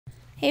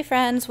Hey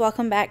friends,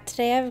 welcome back.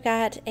 Today I've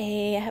got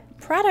a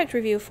product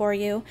review for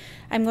you.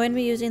 I'm going to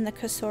be using the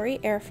Cosori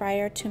air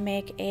fryer to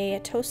make a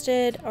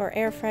toasted or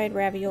air fried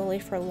ravioli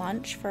for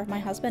lunch for my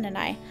husband and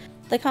I.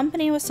 The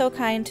company was so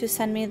kind to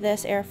send me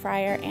this air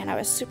fryer and I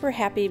was super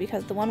happy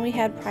because the one we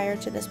had prior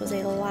to this was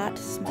a lot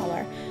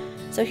smaller.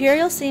 So here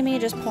you'll see me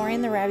just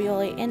pouring the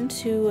ravioli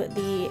into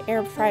the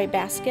air fry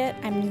basket.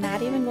 I'm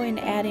not even going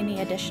to add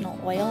any additional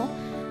oil.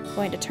 I'm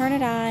going to turn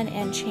it on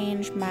and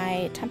change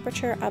my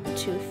temperature up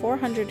to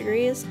 400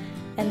 degrees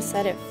and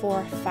set it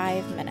for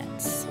 5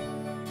 minutes.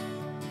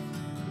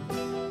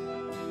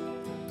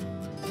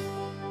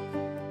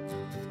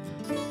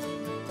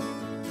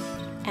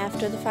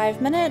 After the 5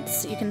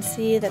 minutes, you can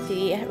see that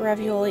the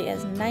ravioli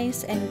is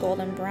nice and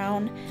golden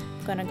brown.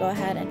 I'm going to go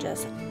ahead and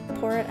just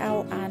pour it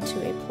out onto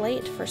a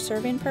plate for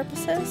serving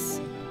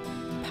purposes.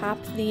 Pop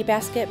the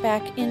basket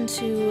back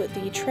into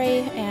the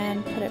tray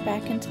and put it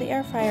back into the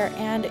air fryer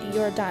and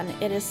you're done.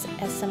 It is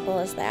as simple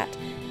as that.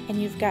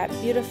 And you've got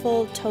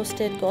beautiful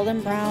toasted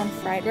golden brown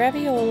fried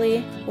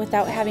ravioli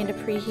without having to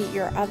preheat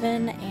your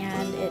oven,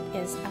 and it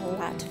is a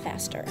lot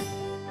faster.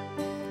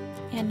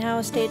 And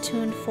now stay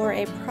tuned for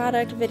a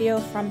product video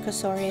from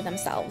Cosori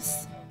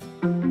themselves.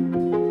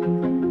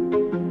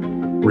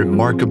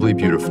 Remarkably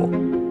beautiful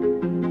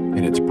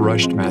in its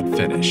brushed matte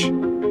finish.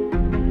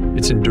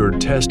 It's endured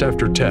test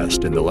after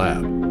test in the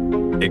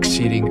lab,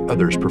 exceeding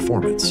others'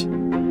 performance.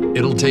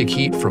 It'll take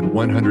heat from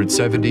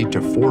 170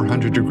 to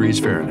 400 degrees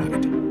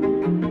Fahrenheit.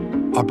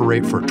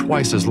 Operate for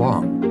twice as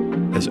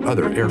long as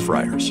other air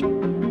fryers.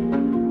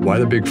 Why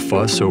the big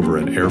fuss over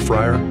an air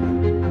fryer?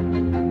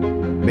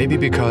 Maybe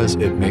because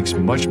it makes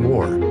much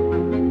more,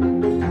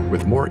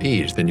 with more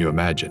ease than you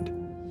imagined.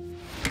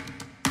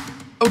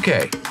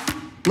 Okay,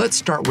 let's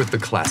start with the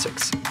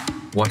classics.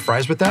 Want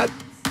fries with that?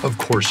 Of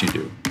course you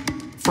do.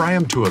 Fry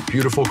them to a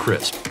beautiful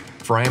crisp.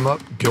 Fry them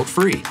up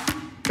guilt-free.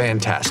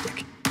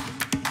 Fantastic.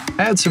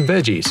 Add some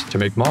veggies to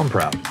make mom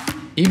proud,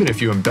 even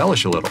if you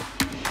embellish a little.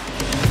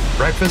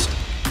 Breakfast,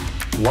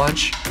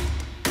 lunch,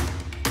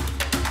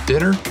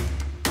 dinner,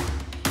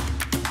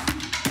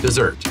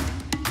 dessert.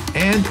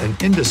 And an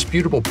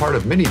indisputable part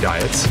of mini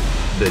diets,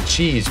 the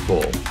cheese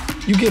bowl.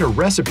 You get a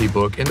recipe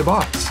book in the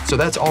box, so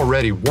that's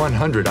already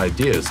 100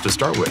 ideas to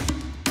start with.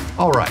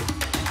 All right,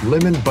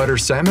 lemon butter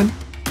salmon,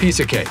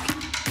 piece of cake.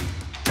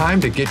 Time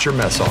to get your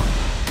mess on.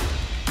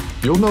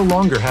 You'll no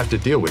longer have to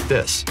deal with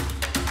this.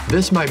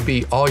 This might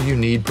be all you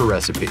need per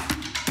recipe.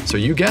 So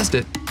you guessed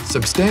it,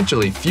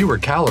 substantially fewer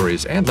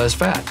calories and less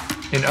fat.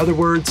 In other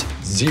words,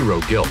 zero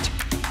guilt.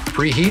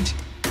 Preheat,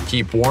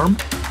 keep warm,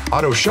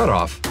 auto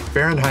shutoff,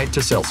 Fahrenheit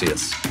to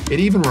Celsius. It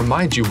even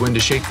reminds you when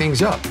to shake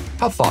things up.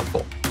 How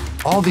thoughtful.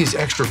 All these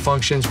extra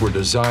functions were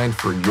designed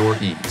for your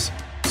ease.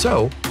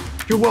 So,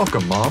 you're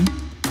welcome, Mom,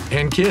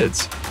 and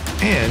kids,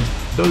 and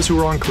those who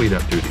are on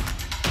cleanup duty.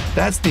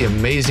 That's the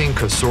amazing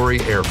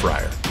Cosori air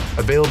fryer,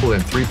 available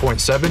in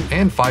 3.7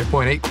 and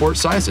 5.8 quart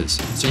sizes,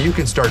 so you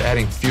can start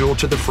adding fuel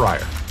to the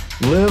fryer.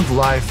 Live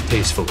life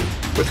tastefully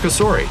with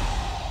Cosori.